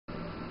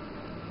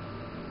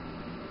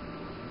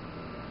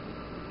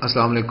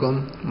Assalamu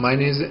alaikum. My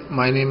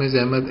name is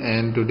Ahmed,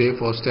 and today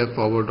for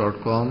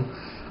stepforward.com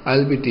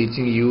I'll be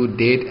teaching you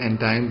date and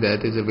time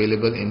that is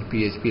available in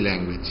PHP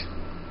language.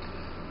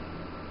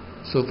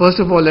 So first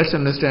of all, let's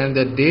understand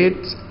that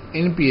dates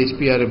in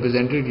PHP are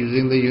represented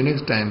using the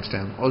Unix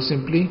timestamp, or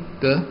simply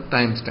the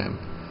timestamp.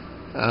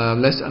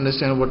 Let's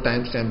understand what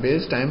timestamp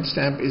is.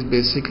 Timestamp is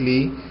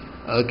basically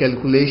a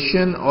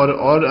calculation or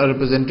a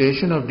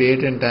representation of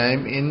date and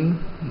time in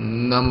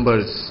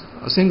numbers.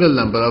 A single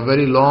number, a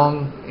very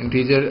long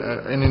integer,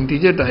 an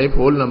integer type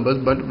whole numbers,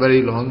 but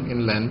very long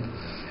in length,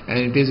 and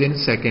it is in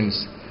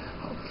seconds.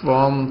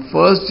 From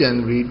 1st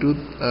January to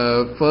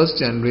 1st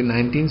January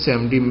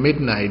 1970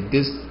 midnight,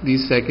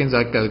 these seconds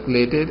are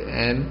calculated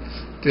and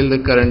till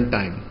the current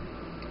time.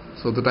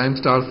 So the time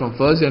starts from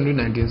 1st January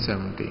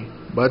 1970.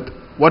 But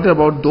what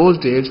about those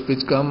dates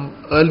which come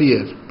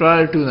earlier,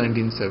 prior to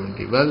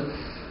 1970? Well,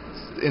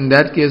 in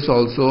that case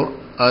also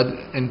an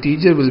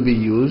integer will be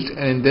used,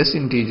 and this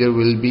integer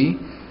will be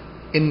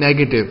in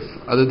negative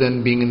other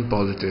than being in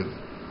positive.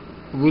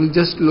 We'll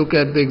just look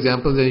at the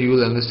examples and you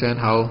will understand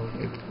how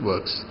it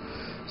works.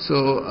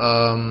 So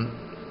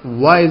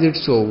why is it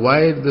so?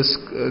 Why this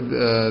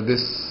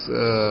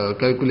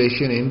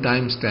calculation in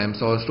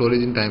timestamps or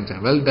storage in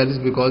timestamp? Well, that is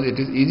because it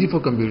is easy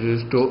for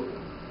computers to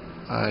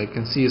I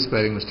can see a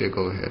spelling mistake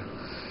over here.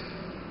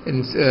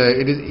 It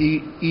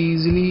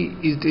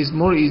is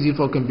more easy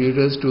for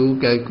computers to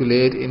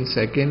calculate in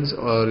seconds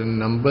or in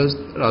numbers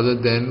rather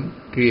than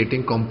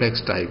creating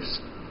complex types.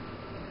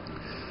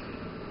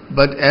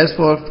 But as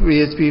for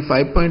PHP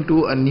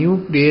 5.2, a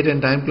new date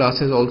and time class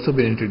has also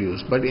been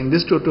introduced. But in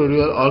this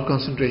tutorial, our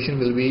concentration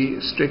will be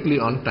strictly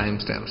on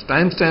timestamps.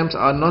 Timestamps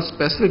are not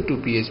specific to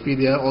PHP;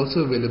 they are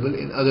also available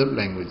in other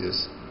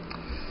languages.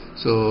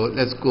 So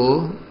let's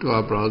go to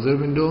our browser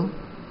window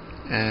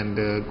and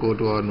go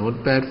to our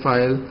notepad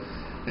file,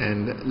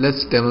 and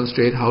let's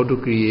demonstrate how to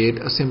create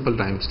a simple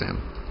timestamp.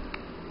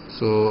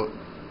 So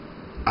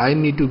I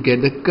need to get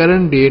the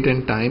current date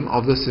and time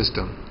of the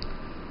system.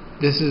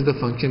 This is the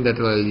function that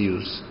I'll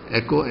use,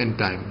 echo and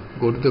time.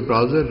 Go to the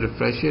browser,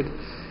 refresh it,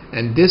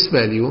 and this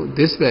value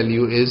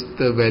is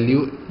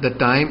the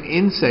time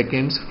in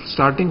seconds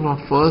starting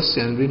from 1st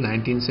January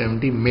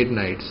 1970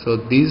 midnight. So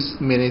these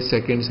many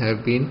seconds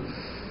have been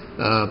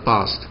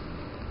passed,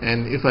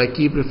 and if I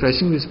keep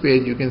refreshing this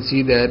page, you can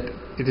see that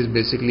it is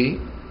basically,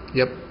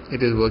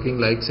 it is working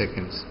like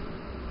seconds.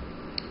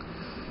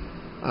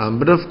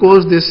 But of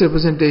course this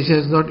representation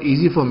is not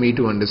easy for me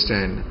to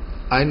understand.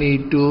 I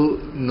need to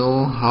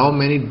know how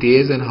many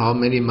days and how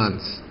many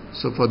months.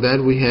 So for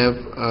that we have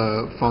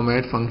a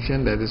format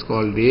function that is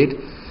called date,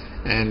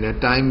 and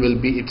time will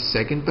be its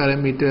second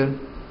parameter.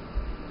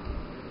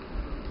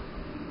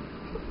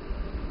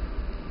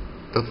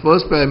 The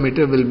first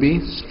parameter will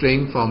be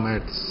string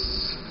formats,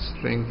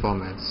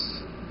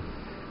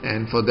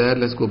 and for that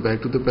let's go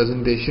back to the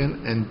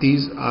presentation, and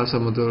these are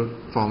some of the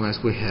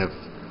formats we have.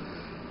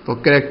 For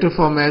character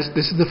formats,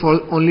 this is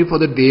only for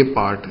the day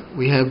part.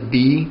 We have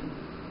D,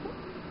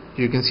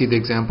 you can see the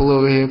example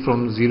over here,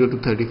 from 0 to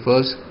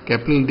 31st,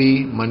 capital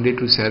D, Monday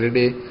to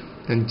Saturday,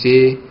 and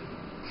J,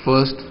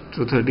 1st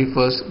to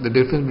 31st. The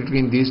difference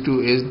between these two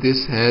is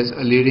this has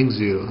a leading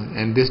 0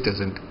 and this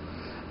doesn't.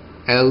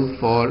 L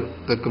for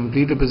the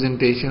complete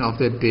representation of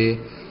the day,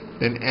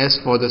 then S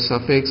for the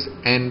suffix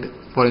end,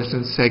 for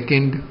instance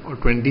second or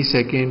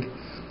 22nd,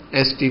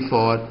 ST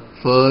for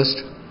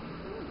first,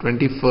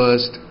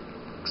 21st,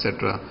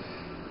 etc.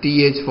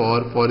 TH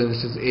for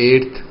instance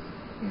 8th,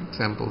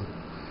 example,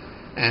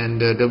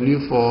 and W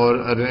for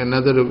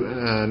another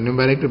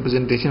numeric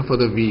representation for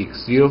the week,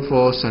 0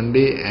 for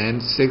Sunday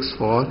and 6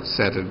 for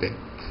Saturday.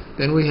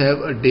 Then we have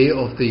a day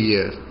of the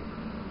year.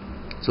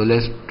 So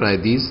let's try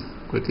these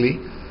quickly.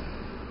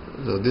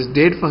 So this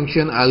date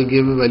function, I'll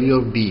give a value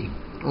of D,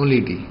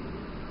 only D.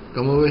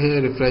 Come over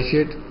here, refresh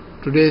it.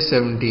 Today is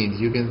 17th,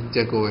 you can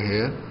check over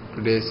here.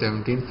 Today is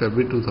 17th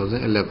February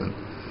 2011.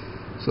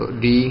 So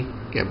D,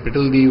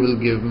 capital D will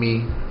give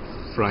me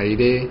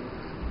Friday,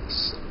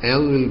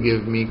 L will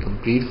give me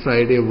complete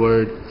Friday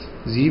word,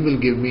 Z will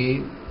give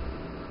me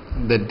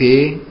the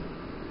day,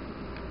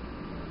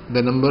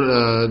 the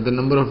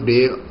number of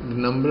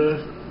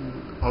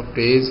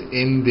days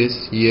in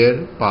this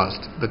year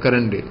past, the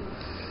current date.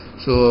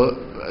 So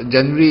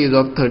January is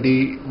of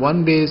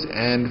 31 days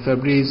and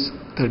February is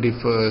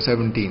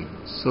 17.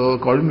 So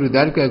according to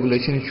that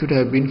calculation, it should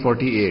have been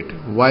 48.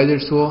 Why is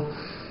it so?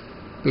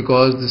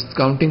 Because this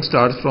counting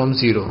starts from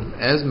 0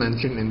 as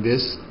mentioned in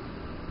this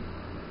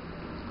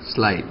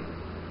slide.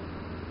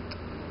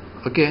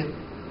 Okay,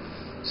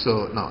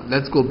 so now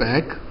let's go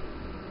back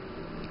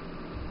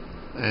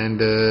and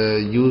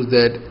use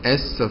that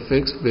S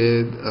suffix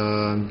with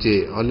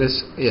J, or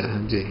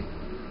J.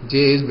 J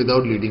is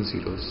without leading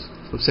zeros.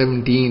 So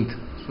 17th,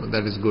 so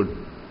that is good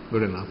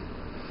enough.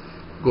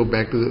 Go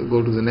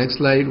to the next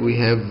slide. We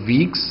have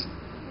weeks.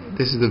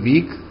 This is the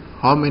week.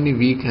 How many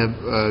week have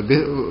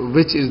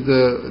which is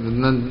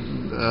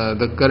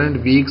the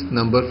current week's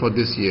number for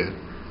this year?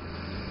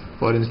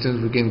 For instance,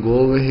 we can go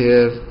over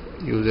here,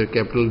 use a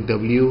capital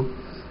W,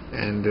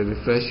 and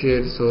refresh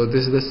it. So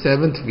this is the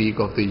 7th week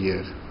of the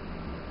year,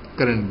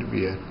 current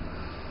year.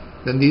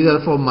 Then these are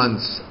for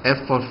months.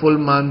 F for full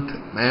month,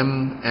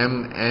 M,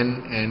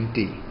 N, and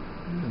T,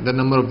 the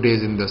number of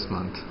days in this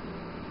month.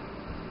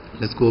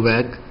 Let's go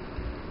back.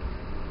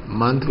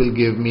 Month will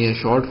give me a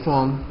short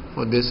form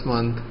for this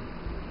month.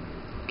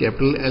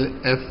 Capital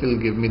F will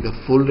give me the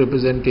full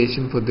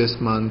representation for this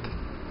month.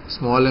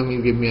 Small m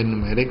will give me a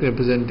numeric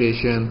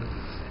representation.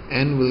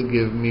 N will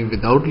give me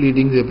without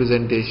leading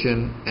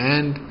representation,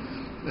 and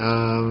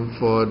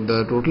for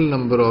the total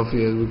number of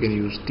years we can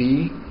use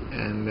T,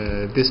 and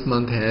this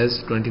month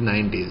has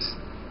 29 days.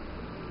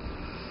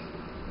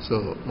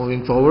 So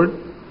moving forward,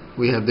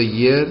 we have the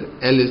year.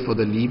 L is for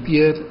the leap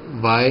year.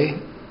 Y,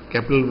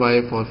 capital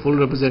Y for full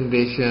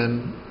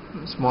representation,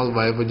 small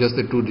y for just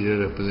the 2-digit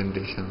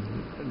representation.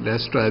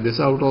 Let's try this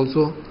out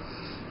also.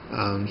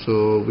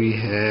 So we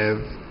have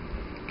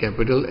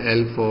capital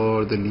L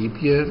for the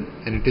leap year,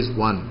 and it is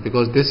 1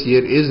 because this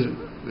year is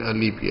a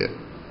leap year,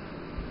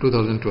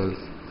 2012.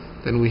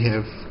 Then we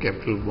have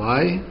capital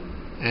Y,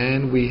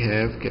 and we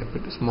have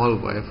capital small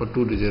y for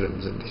 2-digit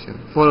representation.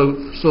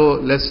 So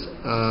let's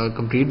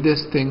complete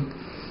this thing,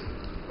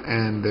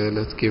 and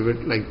let's give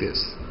it like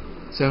this: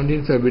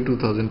 17 February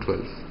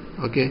 2012.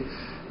 Okay.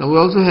 Now we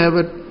also have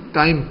a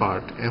time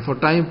part, and for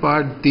time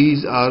part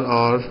these are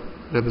our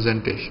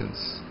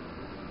representations: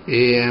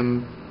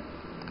 AM,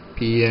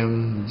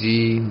 PM,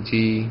 G.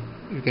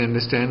 You can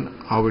understand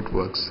how it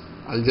works.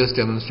 I'll just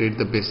demonstrate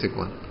the basic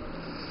one.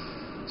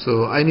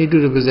 So I need to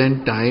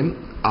represent time,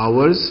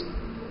 hours,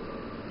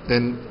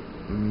 then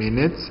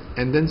minutes,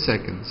 and then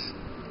seconds,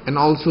 and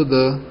also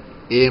the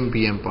AM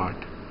PM part.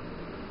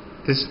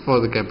 This is for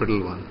the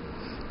capital one.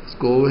 Let's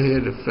go over here,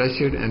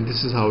 refresh it, and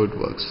this is how it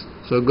works.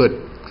 So good.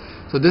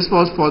 So this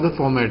was for the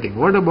formatting.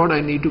 What about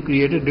I need to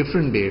create a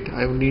different date?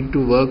 I need to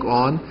work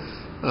on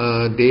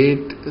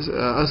date,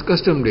 a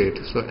custom date.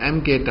 So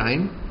MK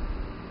time,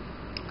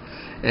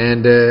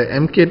 and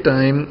MK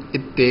time,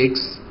 it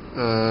takes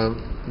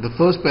the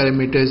first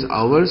parameter is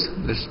hours.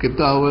 Let's skip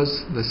the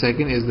hours. The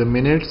second is the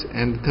minutes,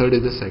 and the third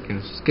is the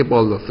seconds. Skip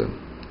all of them.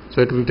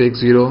 So it will take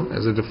 0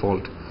 as a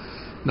default.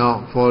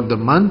 Now for the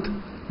month,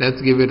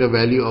 let's give it a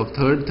value of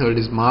third. Third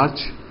is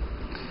March,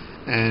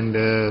 and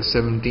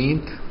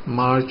 17th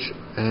March,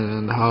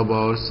 and how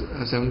about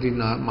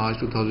 17th March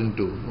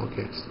 2002.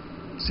 Okay,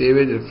 save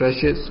it,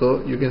 refresh it, so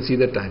you can see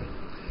the time.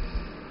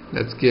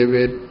 Let's give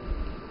it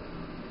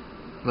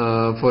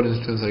for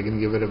instance, I can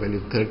give it a value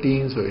of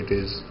 13, so it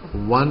is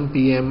 1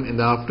 PM in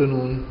the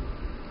afternoon.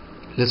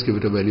 Let's give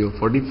it a value of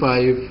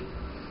 45,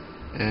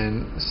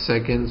 and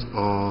seconds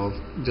of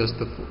just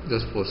 4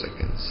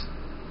 seconds.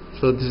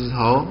 So this is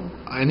how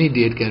any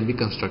date can be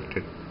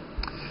constructed.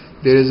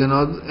 There is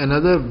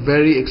another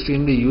very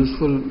extremely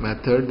useful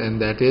method, and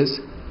that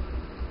is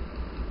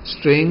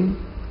string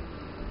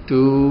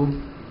to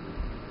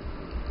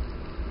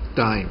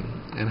time.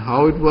 And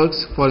how it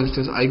works: for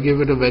instance, I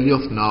give it a value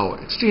of now.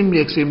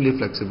 Extremely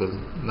flexible.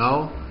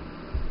 Now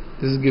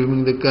this is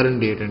giving the current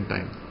date and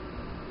time.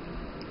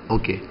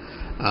 Okay,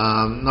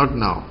 not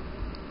now.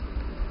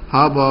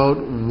 How about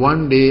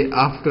 1 day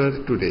after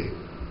today?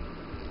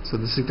 So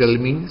this is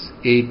telling me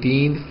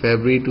 18th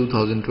February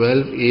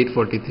 2012,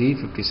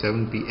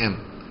 8:43:57 PM.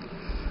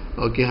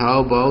 Okay,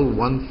 how about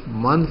 1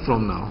 month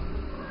from now?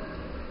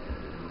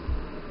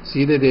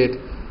 See the date.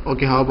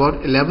 Okay, how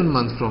about 11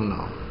 months from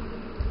now?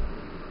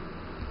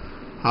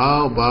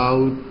 How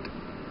about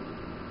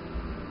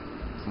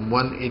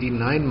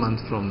 189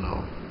 months from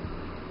now?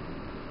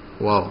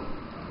 Wow.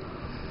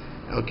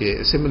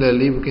 Okay,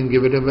 similarly we can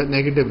give it a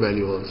negative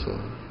value also.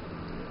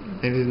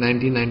 It is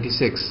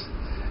 1996.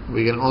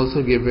 We can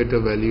also give it a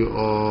value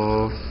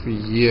of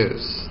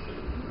years,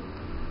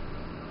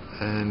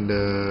 and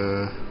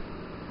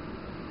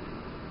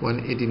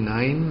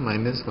 189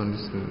 minus 1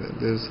 is,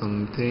 there's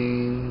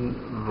something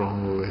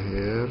wrong over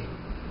here.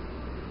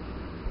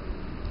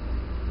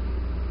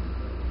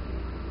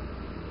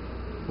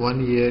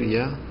 1 year,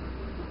 yeah,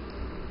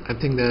 I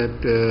think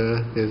that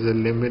there's a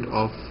limit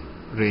of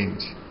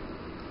range.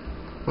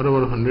 What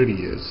about 100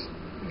 years?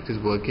 It is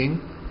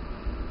working.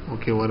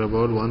 Okay, what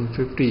about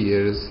 150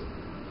 years?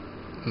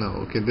 No,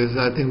 okay,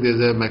 I think there's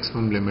a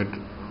maximum limit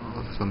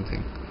of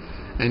something.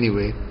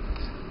 Anyway,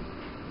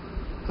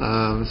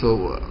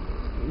 so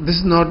this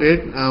is not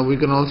it. We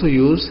can also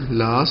use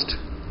last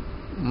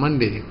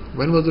Monday.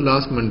 When was the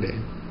last Monday?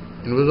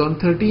 It was on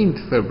 13th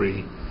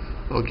February.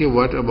 Okay,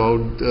 what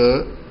about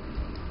the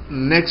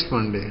next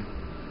Monday?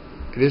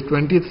 It is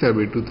 20th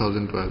February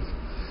 2012.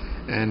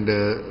 And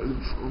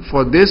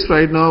for this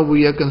right now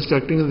we are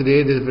constructing the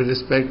date with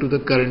respect to the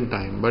current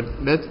time, but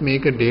let's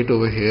make a date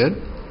over here.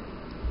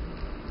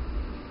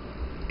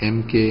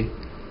 MK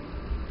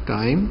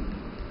time,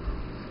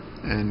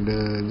 and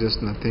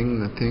just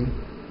nothing.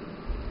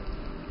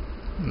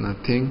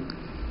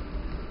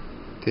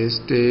 This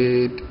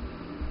date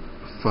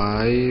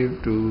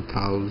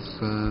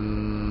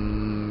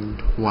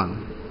 5/2001.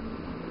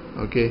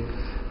 Okay,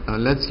 now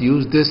let's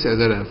use this as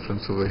a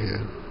reference over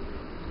here.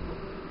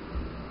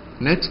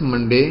 Next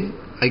Monday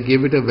I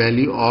gave it a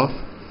value of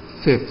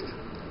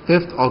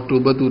 5th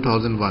October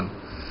 2001.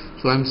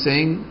 So I'm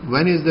saying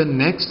when is the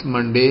next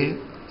Monday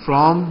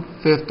from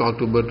 5th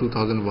October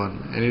 2001,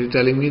 and it is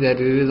telling me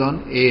that it is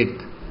on 8th.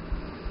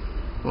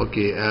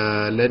 Okay,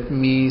 let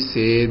me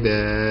say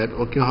that,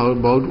 okay, how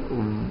about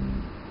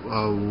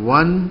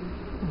 1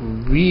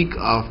 week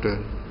after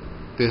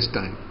this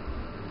time?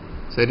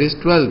 So it is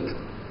 12th.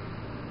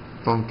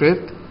 From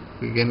 5th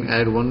we can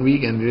add 1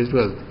 week and it is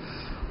 12th.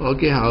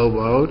 Okay, how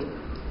about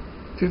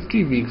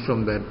 50 weeks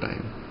from that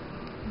time?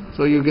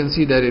 So you can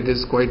see that it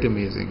is quite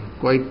amazing,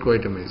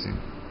 quite amazing.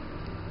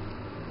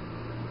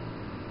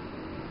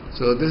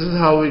 So this is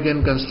how we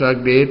can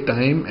construct date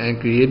time and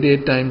create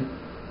date time.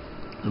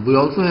 We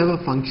also have a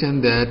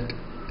function that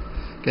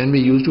can be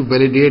used to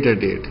validate a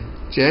date.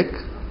 Check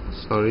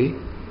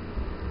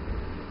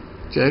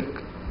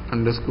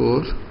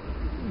underscore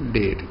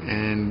date,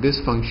 and this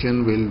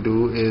function will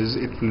do is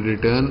it will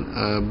return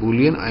a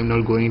boolean. I'm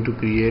not going to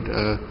create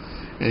an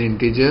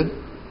integer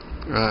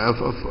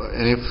of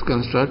an if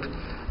construct.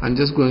 I'm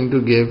just going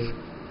to give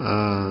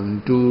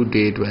two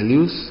date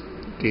values,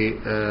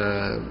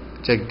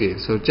 check date.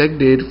 So check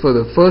date, for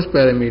the first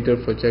parameter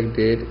for check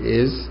date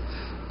is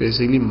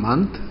basically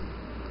month.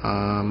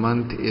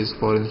 Month is,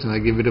 for instance, I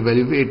give it a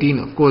value of 18.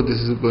 Of course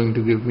this is going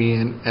to give me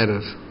an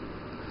error.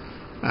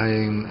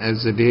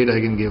 As a date I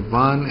can give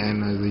 1,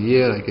 and as a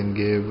year I can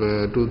give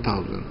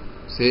 2000.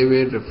 Save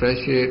it,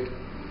 refresh it,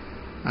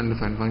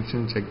 undefined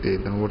function, check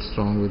date. Now what's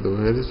wrong with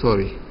over here?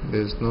 Sorry,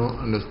 there is no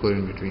underscore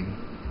in between.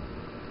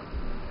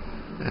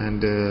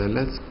 And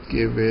let's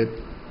give it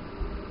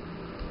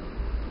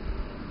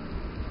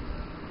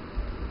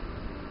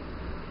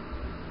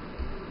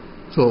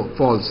so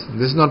false.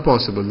 This is not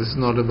possible, this is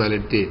not a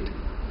valid date.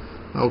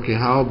 Okay,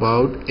 how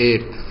about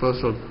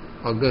 1st of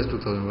August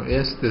 2001?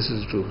 Yes, this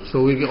is true.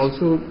 So we can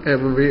also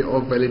have a way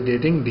of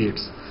validating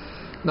dates.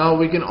 Now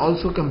we can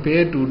also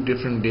compare two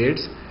different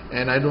dates,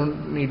 and I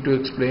don't need to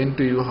explain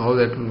to you how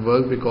that will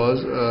work,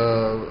 because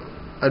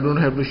I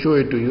don't have to show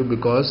it to you,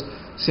 because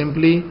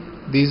simply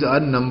these are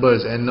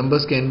numbers and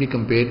numbers can be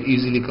compared,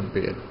 easily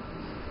compared.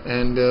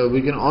 And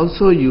we can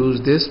also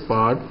use this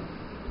part.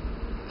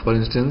 For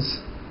instance,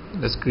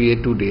 let's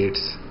create two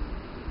dates.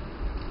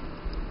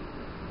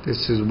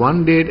 This is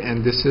one date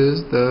and this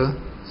is the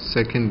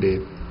second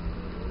date.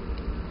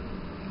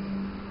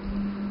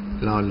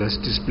 Now let's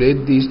display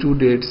these two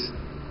dates,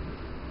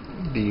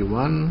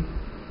 D1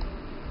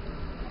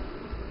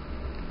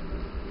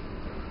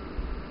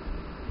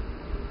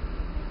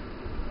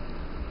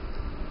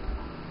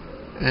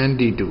 and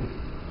D2.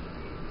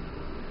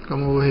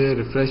 Come over here,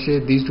 refresh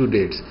it, these two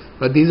dates,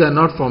 but these are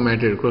not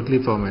formatted, correctly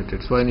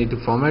formatted, so I need to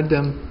format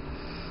them.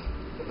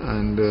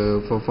 And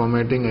for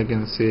formatting I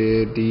can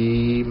say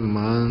D,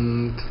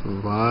 month,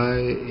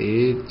 Y,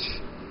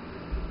 H,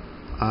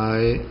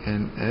 I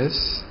and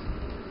S,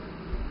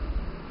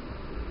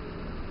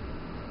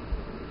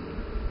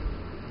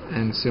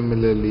 and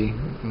similarly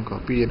you can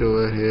copy it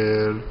over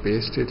here,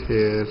 paste it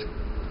here,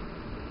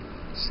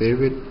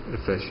 save it,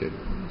 refresh it.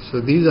 So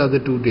these are the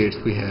two dates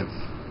we have,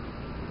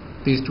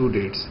 these two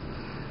dates.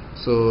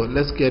 So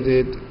let's give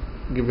it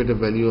a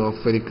value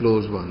of very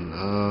close one,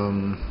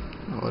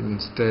 or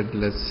instead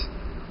let's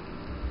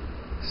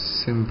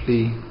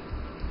simply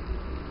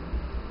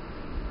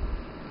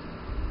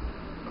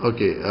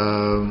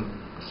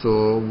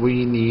so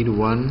we need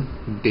 1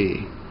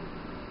 day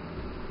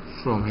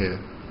from here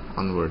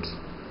onwards.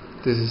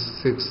 This is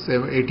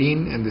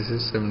 18 and this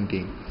is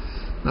 17.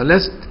 Now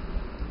let's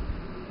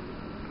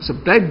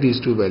subtract these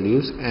two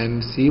values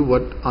and see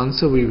what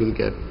answer we will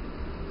get.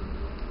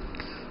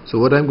 So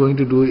what I'm going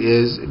to do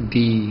is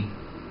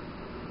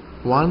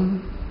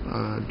D1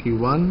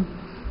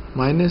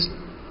 minus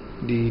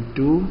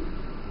D2.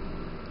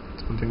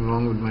 Something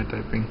wrong with my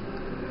typing.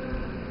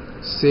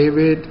 Save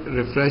it,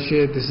 refresh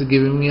it. This is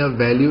giving me a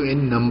value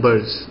in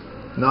numbers.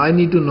 Now I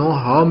need to know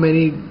how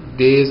many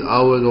days,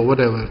 hours or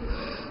whatever.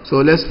 So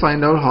let's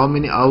find out how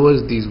many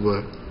hours these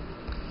were.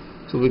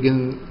 So we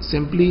can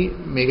simply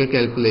make a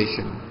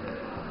calculation.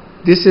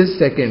 This is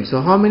seconds.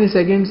 So how many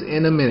seconds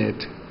in a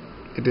minute?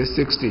 It is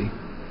 60.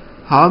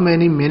 How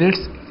many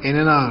minutes in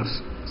an hour?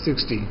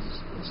 60.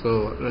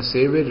 So let's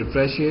save it,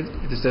 refresh it.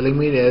 It is telling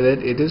me there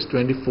that it is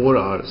 24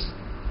 hours.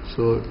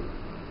 So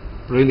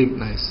really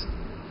nice.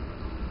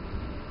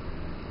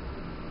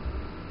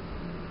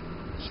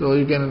 So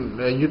you can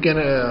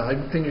I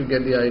think you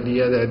get the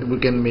idea that we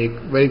can make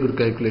very good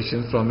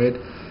calculations from it,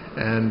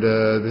 and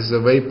this is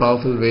a very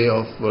powerful way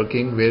of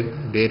working with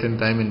date and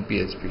time in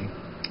PHP.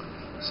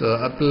 So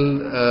up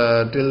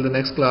till the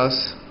next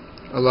class,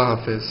 Allah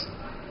Hafiz.